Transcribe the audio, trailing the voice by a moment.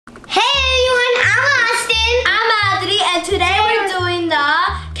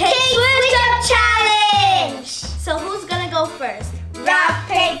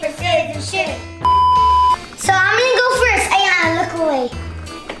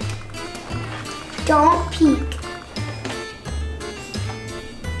Don't peek.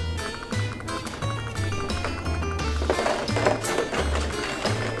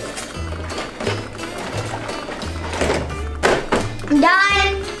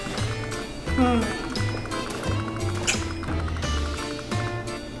 Done.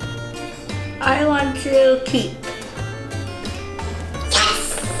 I want to keep.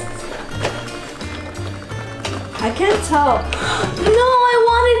 Yes. I can't tell. No, I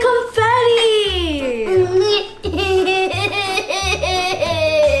wanted confetti.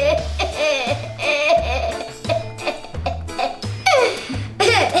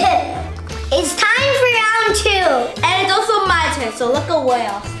 It's time for round 2. And it's also my turn, so look away,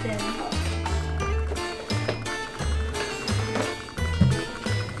 Austin.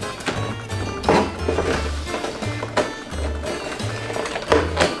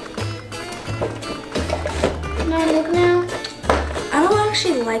 Can I look now? I don't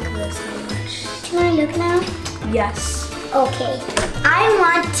actually like this that much. Can I look now? Yes. Okay. I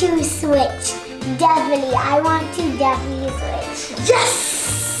want to switch. Definitely. I want to definitely switch. Yes!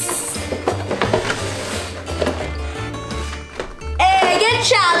 Hey, I get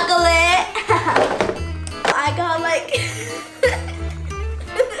chocolate. I got like...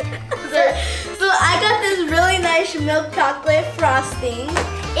 so I got this really nice milk chocolate frosting.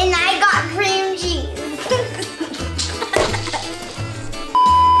 And I got cream cheese.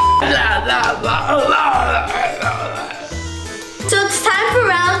 So it's time for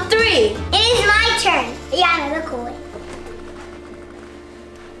round 3. It is my turn. Yeah, look away.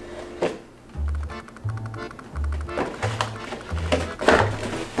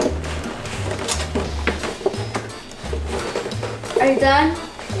 Are you done?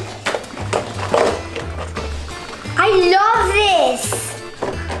 I love this.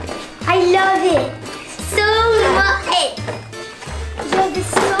 I love it so much. I love it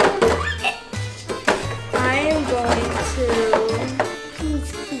so much. I am going to... Please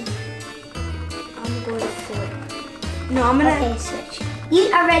keep. I'm going to flip. No, I'm gonna... Okay, switch. You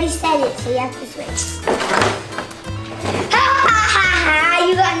already said it, so you have to switch. Ha ha ha ha!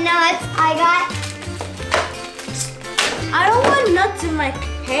 You got nuts. I don't want nuts in my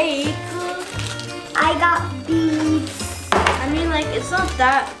cake. I got beads. I mean, like, it's not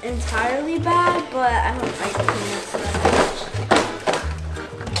that entirely bad, but I don't like peanuts that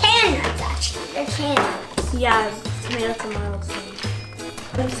Canned nuts, actually. They're canned nuts. much. Yeah, tomato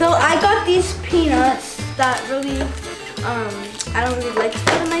thing. So I got these peanuts that really, I don't really like to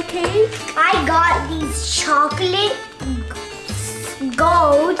put in my cake. I got these chocolate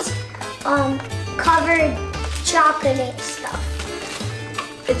gold covered chocolate stuff.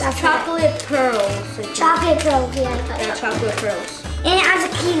 It's chocolate pearls. Chocolate pearls, Yeah, chocolate pearls. And it has a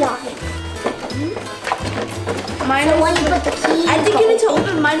key on it. Mine So is when you put the key, I think you need to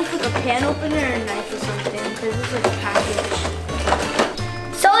open mine with like a pan opener or a knife or something, because it's like a package.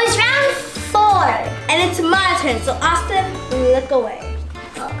 So it's round 4. And it's my turn, so Austin, look away.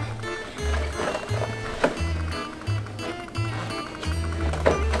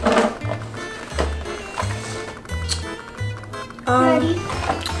 Ready?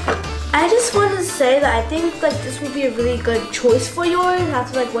 I just want to say that I think like this would be a really good choice for yours.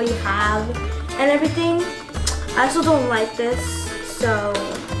 That's like what you have and everything. I also don't like this, so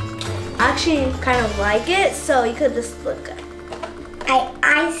I actually kind of like it. So you could just look good.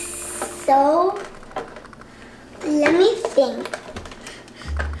 So let me think.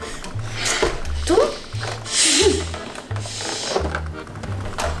 Don't.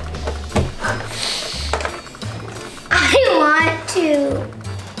 I want to.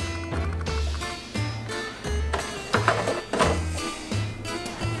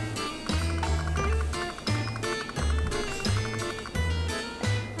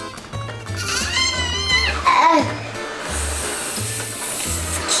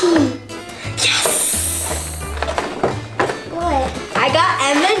 Key. Yes. What? I got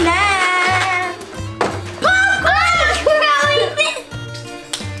M&M's.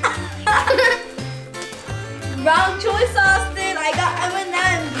 Wrong choice, Austin. I got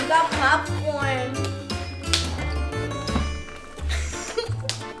M&M's. You got popcorn.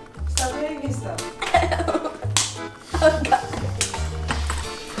 Stop making stuff. Oh God.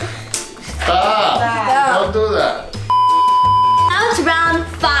 Stop! Don't do that. Now it's round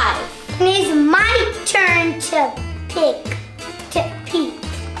 5. And it's my turn to peek.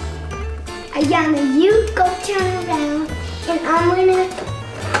 Ayana, you go turn around, and I'm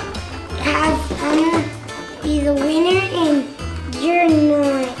gonna be the winner, and you're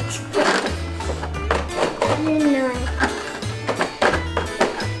not. You're not.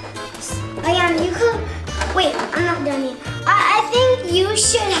 Ayana, you could. Wait, I'm not done yet. I think you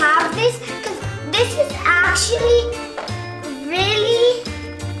should have this, because actually really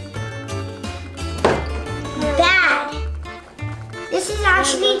bad. This is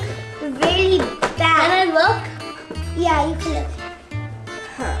actually really bad. Can I look? Yeah, you can look.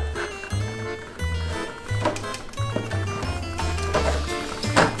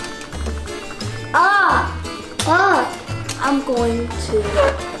 I'm going to.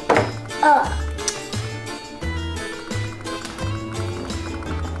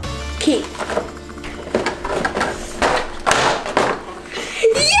 Keep.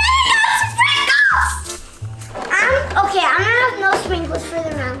 Okay, I'm gonna have no sprinkles for the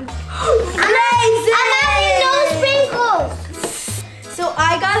round. Raisins! I'm having no sprinkles. So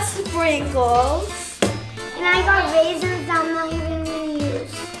I got sprinkles. And I got raisins that I'm not even gonna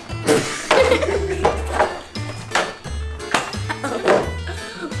use.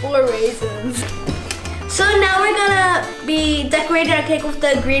 Four raisins. So now we're gonna be decorating our cake with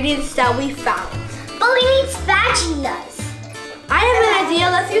the ingredients that we found. But we need spatulas. I have an idea.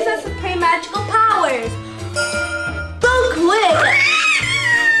 Let's use our supreme magical powers. So quick.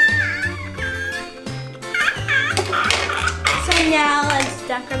 So now let's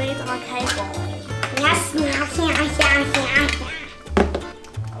decorate our cake. Yes,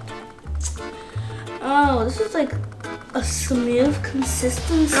 Oh, this is like a smooth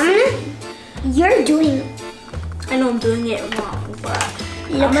consistency. You're doing it. I know I'm doing it wrong, but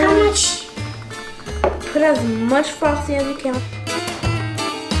Look how much. Put as much frosting as you can.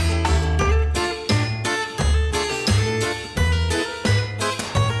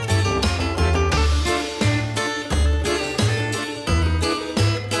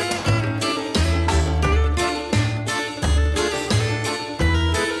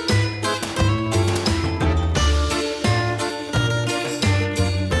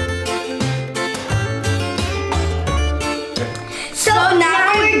 So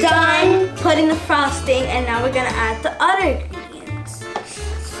now we're done putting the frosting, and now we're gonna add the other ingredients.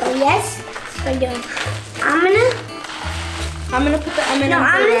 So yes, we're doing. I'm gonna put the M&Ms no,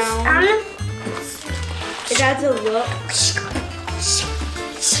 I'm around. gonna. It adds a look.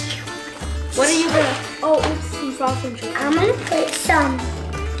 What are you gonna? Oh, oops, some frosting. I'm gonna put some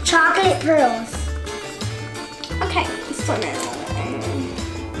chocolate pearls. Okay, so now.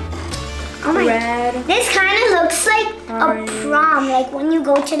 Oh my! Red. This kind of looks like Orange. a prom, like when you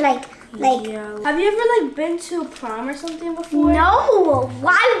go to like. Yellow. Have you ever like been to a prom or something before? No.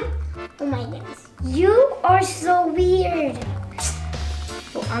 Why? Oh my goodness! You are so weird.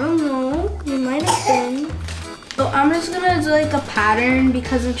 Well, I don't know. You might have been. So I'm just gonna do like a pattern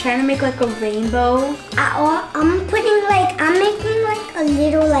because I'm trying to make like a rainbow. I'm making like a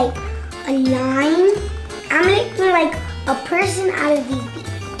little like a line. I'm making like a person out of these beads.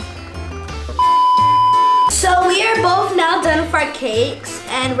 So we are both now done with our cakes,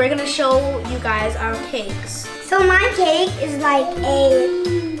 and we're gonna show you guys our cakes. So my cake is like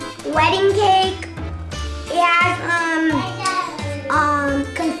a wedding cake. It has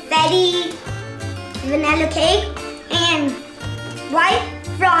confetti vanilla cake and white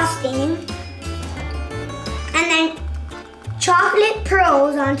frosting, and then chocolate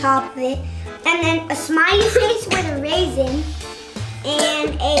pearls on top of it, and then a smiley face with a raisin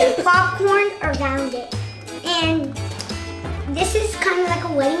and a popcorn around it. And this is kind of like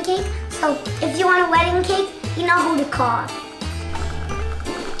a wedding cake. So if you want a wedding cake, you know who to call.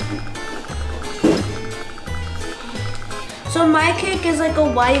 So my cake is like a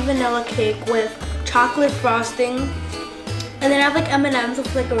white vanilla cake with chocolate frosting, and then I have like M&Ms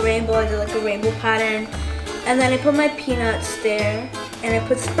with like a rainbow. I did like a rainbow pattern, and then I put my peanuts there, and I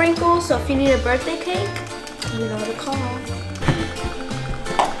put sprinkles. So if you need a birthday cake, you know who to call.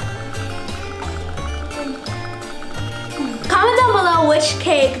 Comment down below which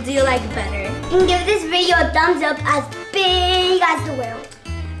cake do you like better. And give this video a thumbs up as big as the world.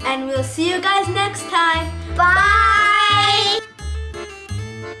 And we'll see you guys next time. Bye!